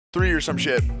3 or some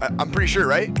shit. I'm pretty sure,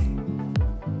 right?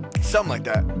 Something like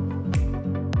that.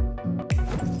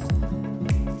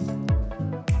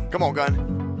 Come on,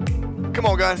 gun. Come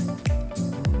on, gun.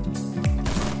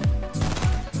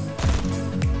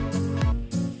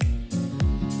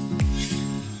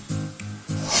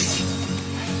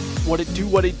 What it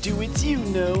do, it's you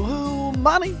know who.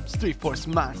 My name's 3-Force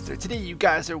Monster. Today you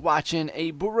guys are watching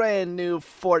a brand new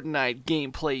Fortnite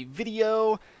gameplay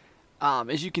video.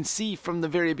 As you can see from the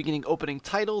very beginning opening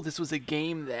title, this was a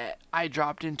game that I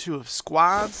dropped into of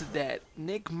squads that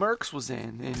Nickmercs was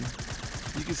in. And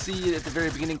you can see at the very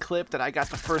beginning clip that I got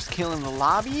the first kill in the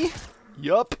lobby.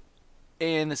 Yup.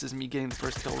 And this is me getting the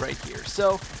first kill right here.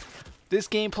 So this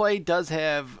gameplay does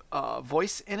have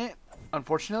voice in it.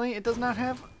 Unfortunately, it does not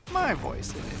have my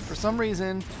voice in it for some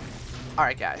reason.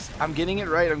 Alright guys, I'm getting it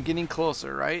right. I'm getting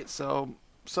closer, right? So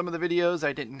some of the videos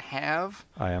I didn't have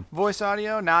voice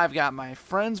audio. Now I've got my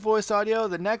friend's voice audio.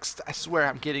 The next, I swear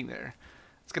I'm getting there.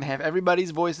 It's going to have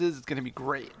everybody's voices. It's going to be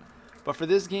great. But for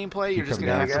this gameplay, you're just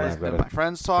going to have to listen to my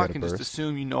friends talk and just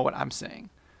assume you know what I'm saying.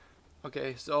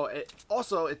 Okay, so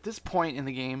also at this point in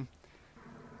the game,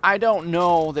 I don't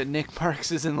know that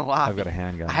Nickmercs is in the lobby. I've got a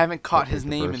handgun. I haven't caught his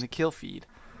name in the kill feed.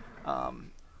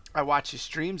 I watch his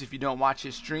streams. If you don't watch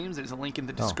his streams, there's a link in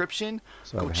the description.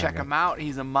 Go check him out.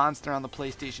 He's a monster on the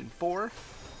PlayStation 4.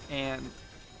 And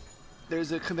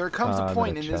there comes a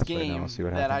point in this game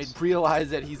that I realize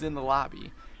that he's in the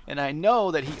lobby. And I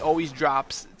know that he always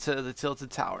drops to the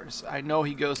Tilted Towers. I know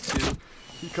he goes to,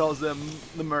 he calls them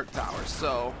the Merc Towers.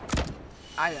 So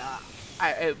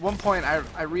at one point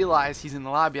I realize he's in the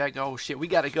lobby. I go, oh shit, we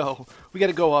gotta go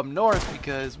up north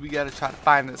because we gotta try to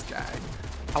find this guy.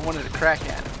 I wanted to crack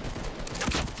at him.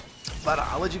 But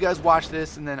I'll let you guys watch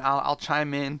this, and then I'll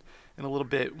chime in a little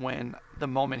bit when the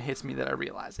moment hits me that I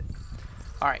realize it.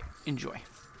 All right, enjoy.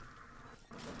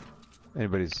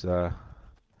 Anybody's got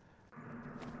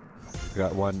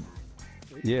one?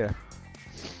 Yeah,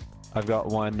 I've got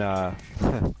one.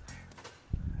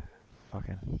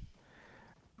 Fucking.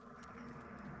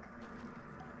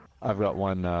 I've got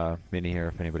one mini here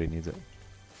if anybody needs it.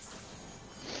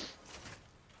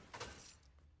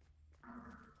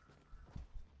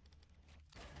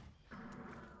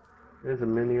 There's a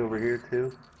mini over here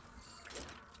too.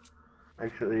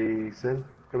 Actually, Sin,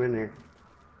 come in here.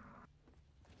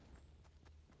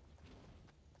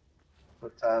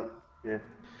 Up top, yeah.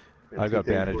 I've got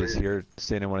bandages here,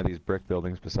 staying in one of these brick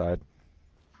buildings beside.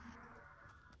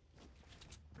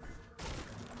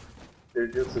 They're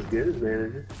just as good as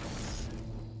bandages.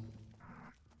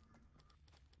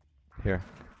 Here,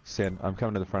 Sin, I'm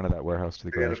coming to the front of that warehouse to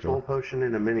the garage door. I got a full potion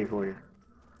and a mini for you.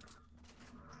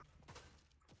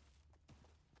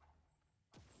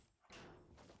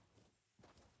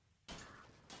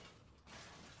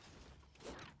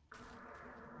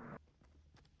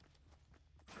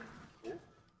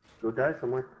 Go die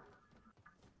somewhere.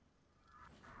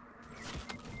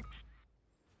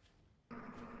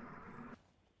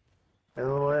 That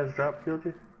little ass drop killed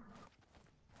you?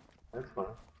 That's fine.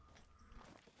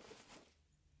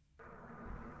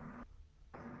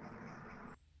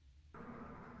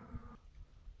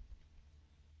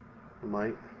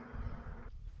 Might.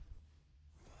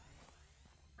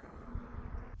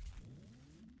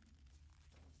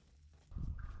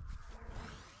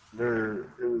 They're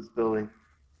in this building.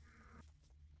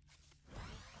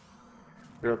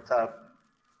 They're up top.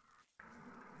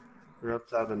 They're up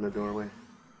top in the doorway.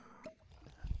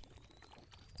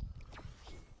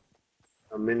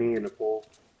 A mini and a pole.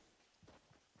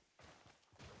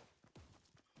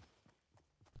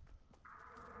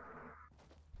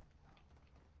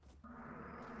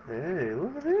 Hey,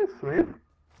 look at this, man.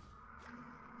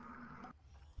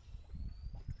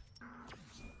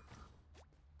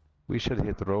 We should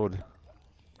hit the road.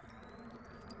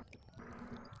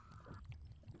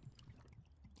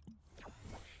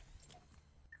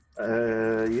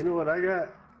 You know what I got?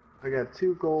 I got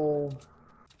 2 gold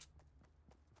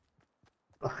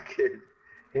fucking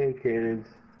hand cannons,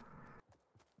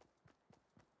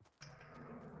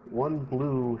 1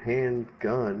 blue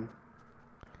handgun.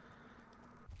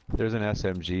 There's an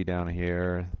SMG down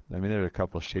here. I mean, there's a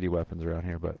couple of shitty weapons around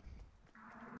here, but...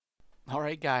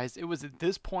 Alright guys, it was at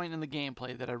this point in the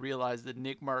gameplay that I realized that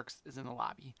Nickmercs is in the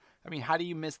lobby. I mean, how do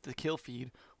you miss the kill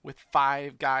feed with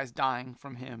 5 guys dying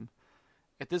from him?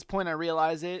 At this point I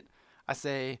realize it. I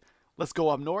say, let's go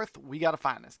up north. We gotta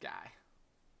find this guy.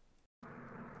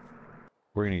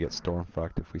 We're gonna get storm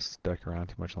fucked if we stuck around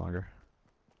too much longer.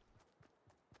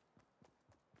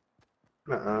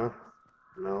 No.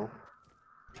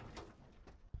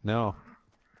 No.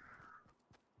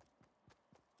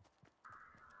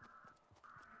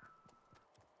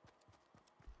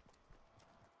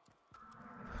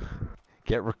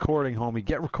 Get recording, homie.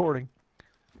 Get recording.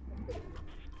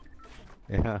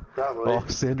 Yeah. Probably. Oh,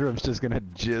 Syndrome's just gonna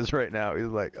jizz right now. He's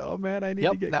like, oh man, I need to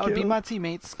Yep, get that killed. would be my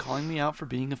teammates calling me out for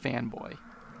being a fanboy.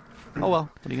 Oh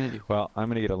well, what are you gonna do? Well, I'm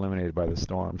gonna get eliminated by the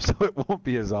storm, so it won't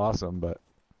be as awesome, but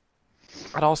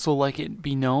I'd also like it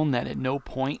be known that at no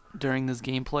point during this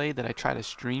gameplay that I try to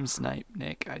stream snipe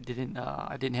Nick. I didn't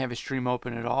have his stream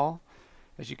open at all,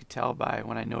 as you could tell by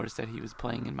when I noticed that he was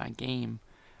playing in my game.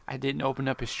 I didn't open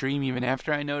up his stream even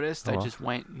after I noticed. I just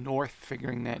went north,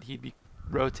 figuring that he'd be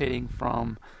rotating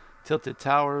from Tilted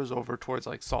Towers over towards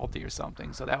like Salty or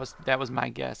something. So that was my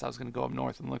guess. I was gonna go up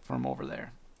north and look for him over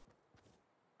there.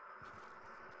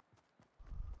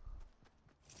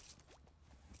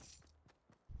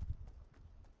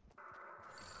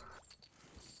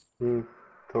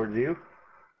 Towards you?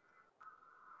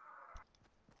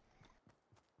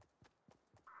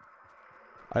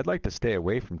 I'd like to stay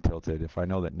away from Tilted if I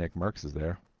know that Nickmercs is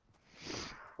there.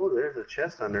 Oh, there's a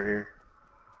chest under here.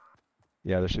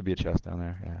 Yeah, there should be a chest down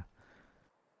there, yeah.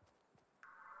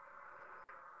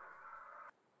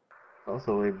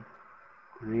 Also a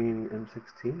green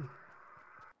M16.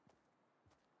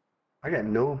 I got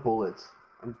no bullets.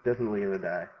 I'm definitely gonna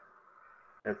die.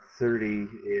 At 30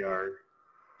 AR.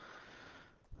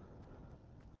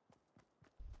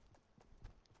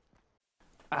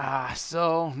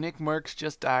 So Nickmercs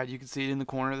just died. You can see it in the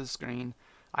corner of the screen.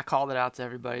 I called it out to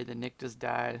everybody that Nick just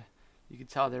died. You can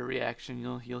tell their reaction.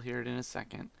 You'll hear it in a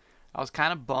second. I was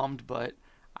kind of bummed, but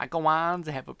I go on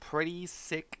to have a pretty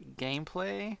sick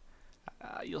gameplay.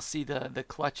 You'll see the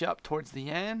clutch up towards the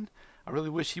end. I really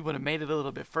wish he would have made it a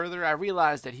little bit further. I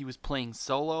realized that he was playing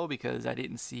solo because I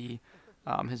didn't see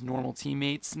his normal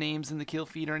teammates' names in the kill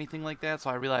feed or anything like that, so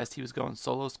I realized he was going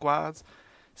solo squads.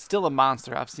 Still a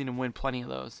monster. I've seen him win plenty of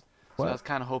those. So I was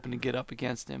kind of hoping to get up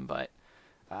against him, but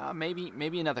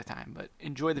maybe another time. But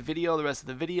enjoy the video, the rest of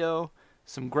the video.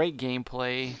 Some great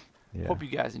gameplay. Yeah. Hope you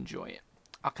guys enjoy it.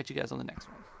 I'll catch you guys on the next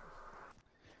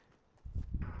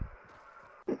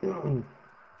one.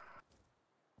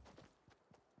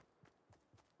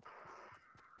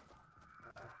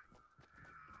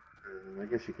 I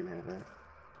guess you can have that.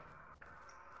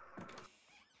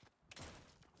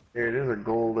 Here, it is a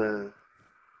gold.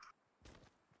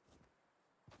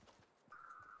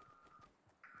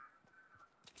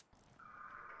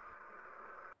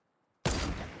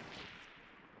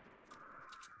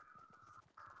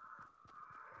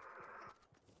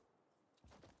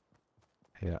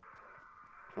 Yeah.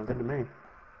 Sounds good to me.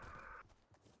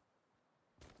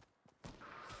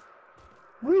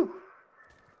 Woo!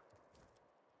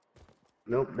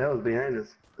 Nope, that was behind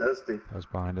us. Dusty. That was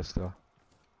behind us still.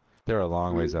 They're a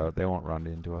long ways out. They won't run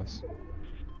into us.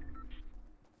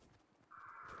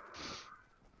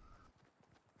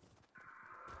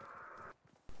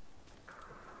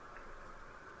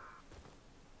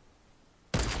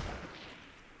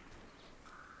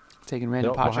 Taking random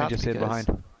Nope, pot behind, shots just hid because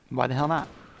behind. why the hell not?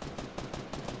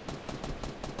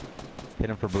 Hit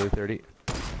him for blue 30.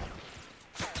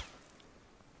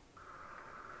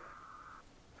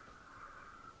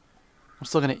 I'm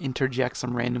still going to interject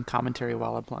some random commentary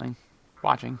while I'm playing.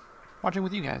 Watching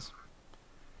with you guys.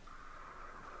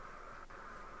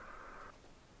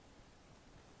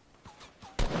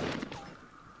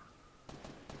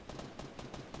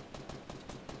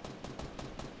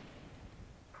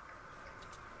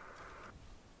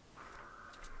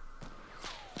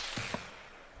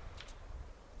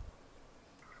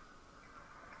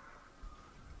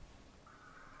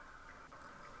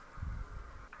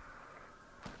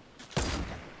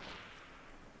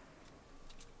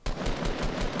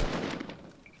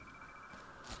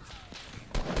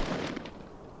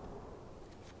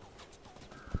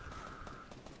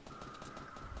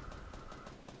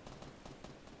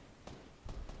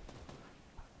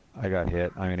 I got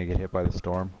hit. I'm gonna get hit by the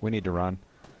storm. We need to run.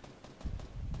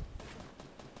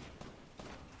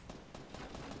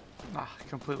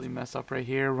 Completely mess up right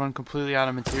here. Run completely out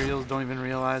of materials. Don't even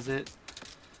realize it.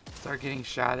 Start getting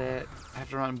shot at. I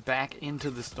have to run back into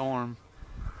the storm.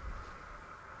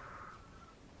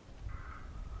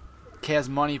 Kaz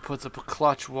Money puts up a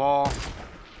clutch wall.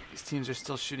 These teams are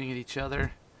still shooting at each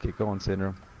other. Keep going,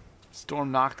 Syndrome.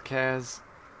 Storm knocked Kaz.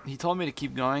 He told me to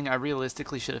keep going. I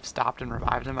realistically should have stopped and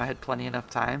revived him. I had plenty enough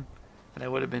time, and I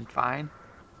would have been fine.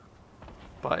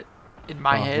 But in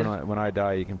my head, when I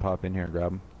die, you can pop in here and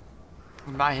grab him.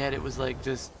 in my head, it was like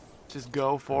just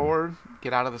go forward,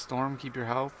 get out of the storm, keep your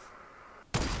health.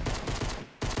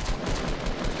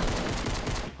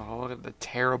 Oh, look at the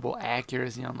terrible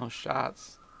accuracy on those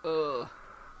shots. Ugh.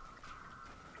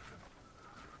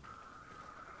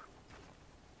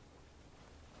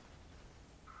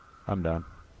 I'm done.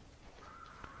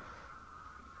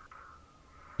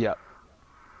 Yeah.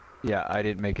 Yeah, I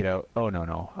didn't make it out. Oh, no,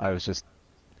 no. I was just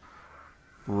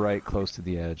right close to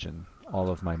the edge and all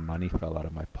of my money fell out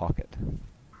of my pocket.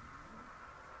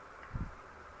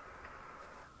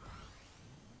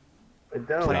 I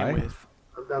don't. Playing Right? with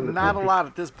I'm down to not a 50. lot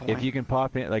at this point. If you can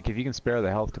pop in, like if you can spare the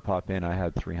health to pop in, I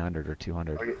had 300 or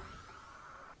 200. Okay.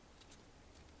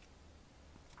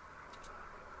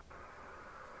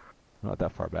 Not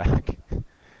that far back.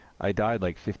 I died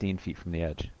like 15 feet from the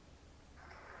edge.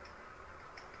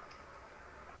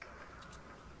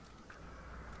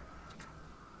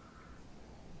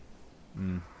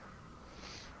 Mm.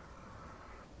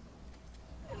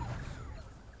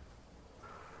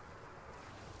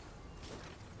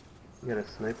 You got a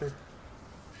sniper?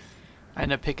 I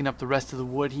ended up picking up the rest of the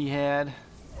wood he had That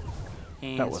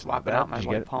and wasn't swapping bad. out my Did you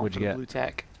white get- palm what'd for you the get? blue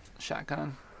tack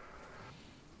shotgun.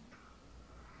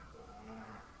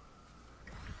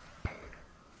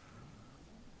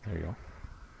 There you go.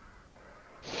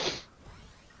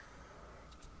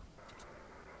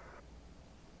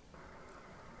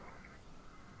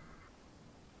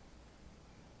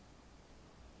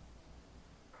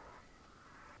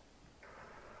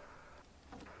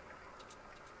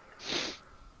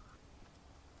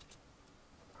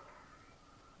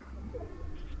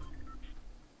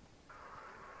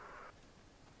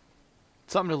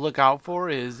 Something to look out for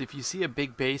is if you see a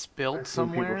big base I've built seen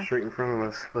people somewhere straight in front of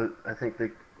us, but I think they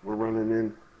were running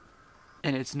in.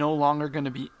 and it's no longer going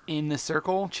to be in the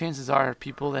circle, chances are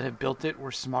people that have built it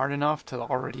were smart enough to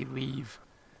already leave.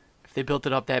 If they built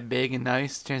it up that big and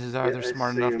nice, chances are Yeah, they're I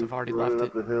smart see enough to him have already running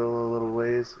left up it. the hill a little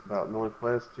ways, about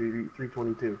northwest,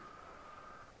 322.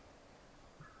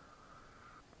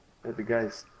 And the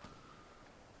guys,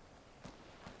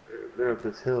 they're up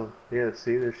this hill. Yeah,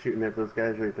 see, they're shooting at those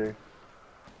guys right there.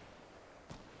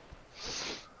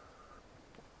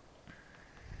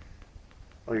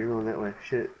 Oh, you're going that way.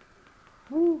 Shit.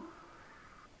 Woo.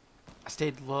 I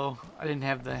stayed low. I didn't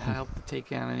have the help to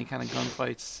take on any kind of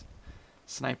gunfights,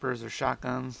 snipers or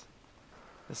shotguns.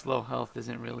 This low health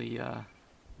isn't really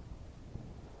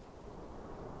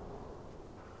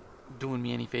doing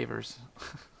me any favors.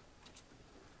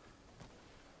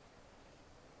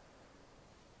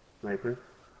 Sniper.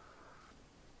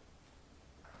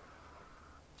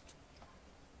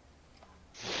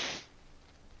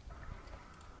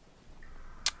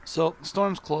 So,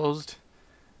 storm's closed.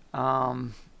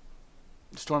 Storm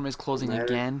is closing Matters.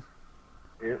 again.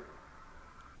 Yep.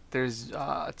 There's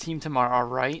a team to our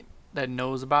right that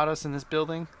knows about us in this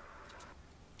building.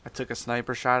 I took a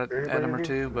sniper shot at him or Anybody?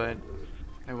 two, but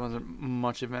there wasn't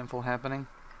much eventful happening.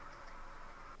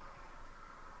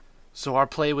 So our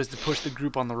play was to push the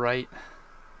group on the right,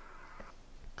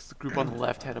 because the group on the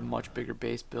left had a much bigger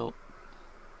base built.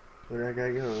 Where'd that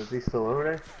guy go? Is he still over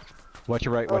there? Watch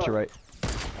your right, watch your right.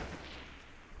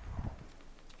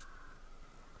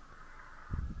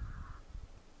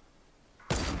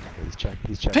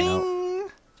 He's checking out. Ping!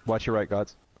 Watch your right,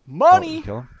 Gods. Oh, Money! you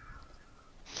kill him?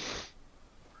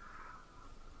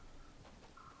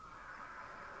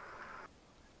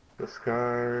 The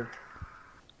scar.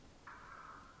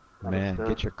 Man, stuff.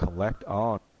 get your collect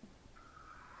on.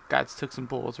 Guys took some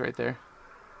bullets right there.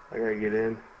 I gotta get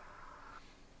in.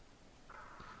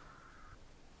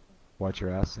 Watch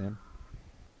your ass, Sam.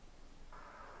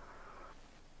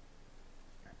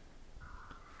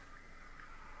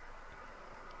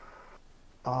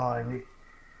 Oh,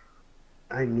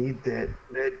 I need that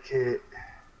med kit.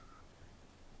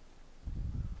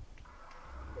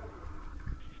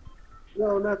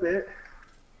 No, not that.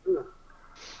 Ugh.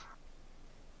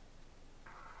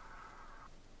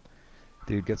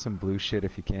 Dude, get some blue shit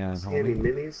if you can, See any homie,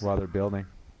 minis? while they're building.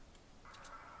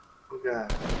 Oh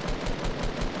god.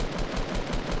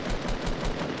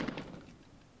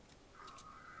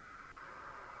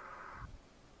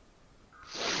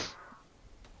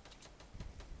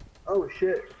 Oh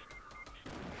shit.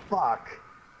 Fuck.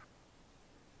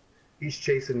 He's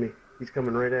chasing me. He's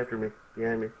coming right after me.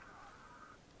 Behind me.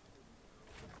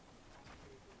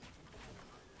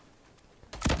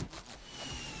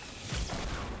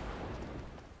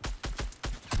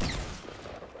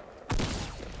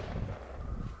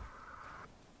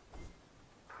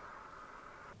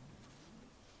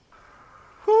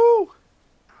 Whoo!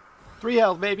 3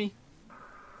 health, baby.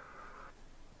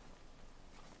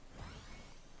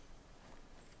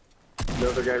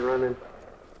 Another guy running.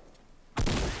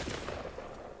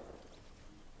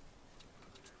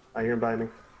 I hear him by me.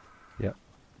 Yep.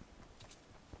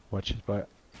 Watch his butt.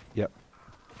 Yep.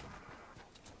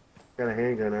 Got a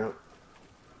handgun out.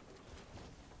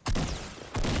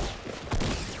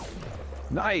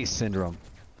 Nice, Syndrome.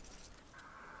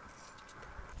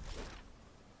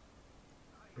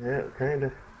 Yeah,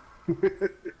 kinda.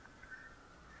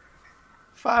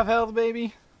 5 health,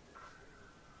 baby.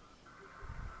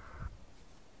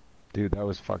 Dude, that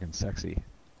was fucking sexy.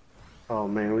 Oh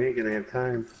man, we ain't gonna have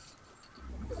time.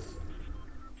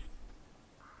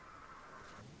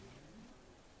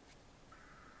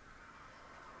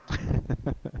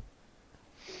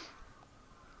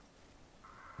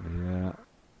 Yeah,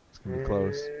 it's gonna be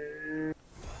close.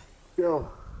 Go.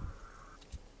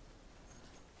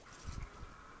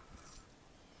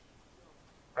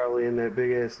 Probably in that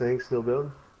big ass thing still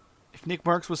building. If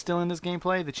Nickmercs was still in this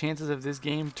gameplay, the chances of this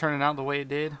game turning out the way it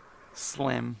did,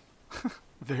 slim.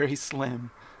 Very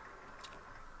slim.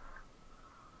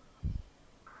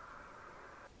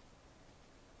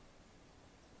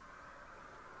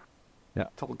 Yeah.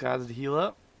 Told guys to heal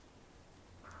up.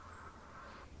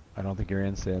 I don't think you're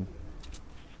in, Sid.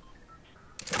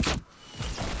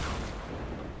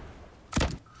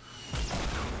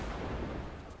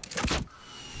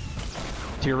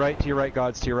 To your right,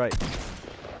 gods, to your right.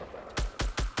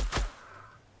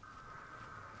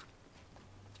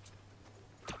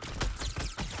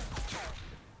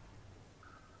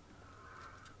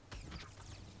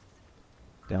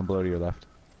 Down below to your left.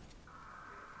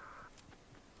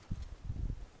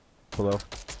 Below.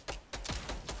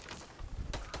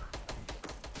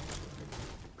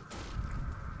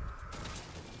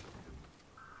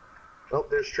 Oh,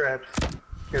 there's traps.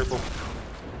 Careful.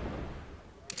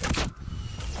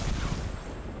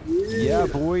 Yeah,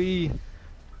 boy.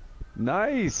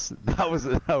 Nice. That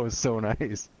was so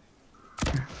nice.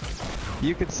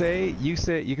 You can say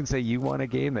you won a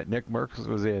game that Nickmercs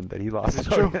was in that he lost. It's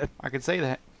true. I could say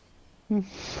that. We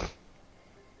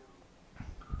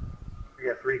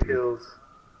got 3 kills.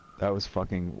 That was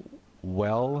fucking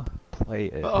well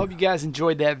played. Well, I hope you guys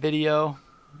enjoyed that video.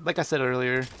 Like I said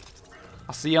earlier,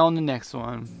 I'll see you on the next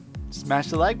one. Smash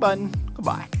the like button.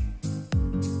 Goodbye.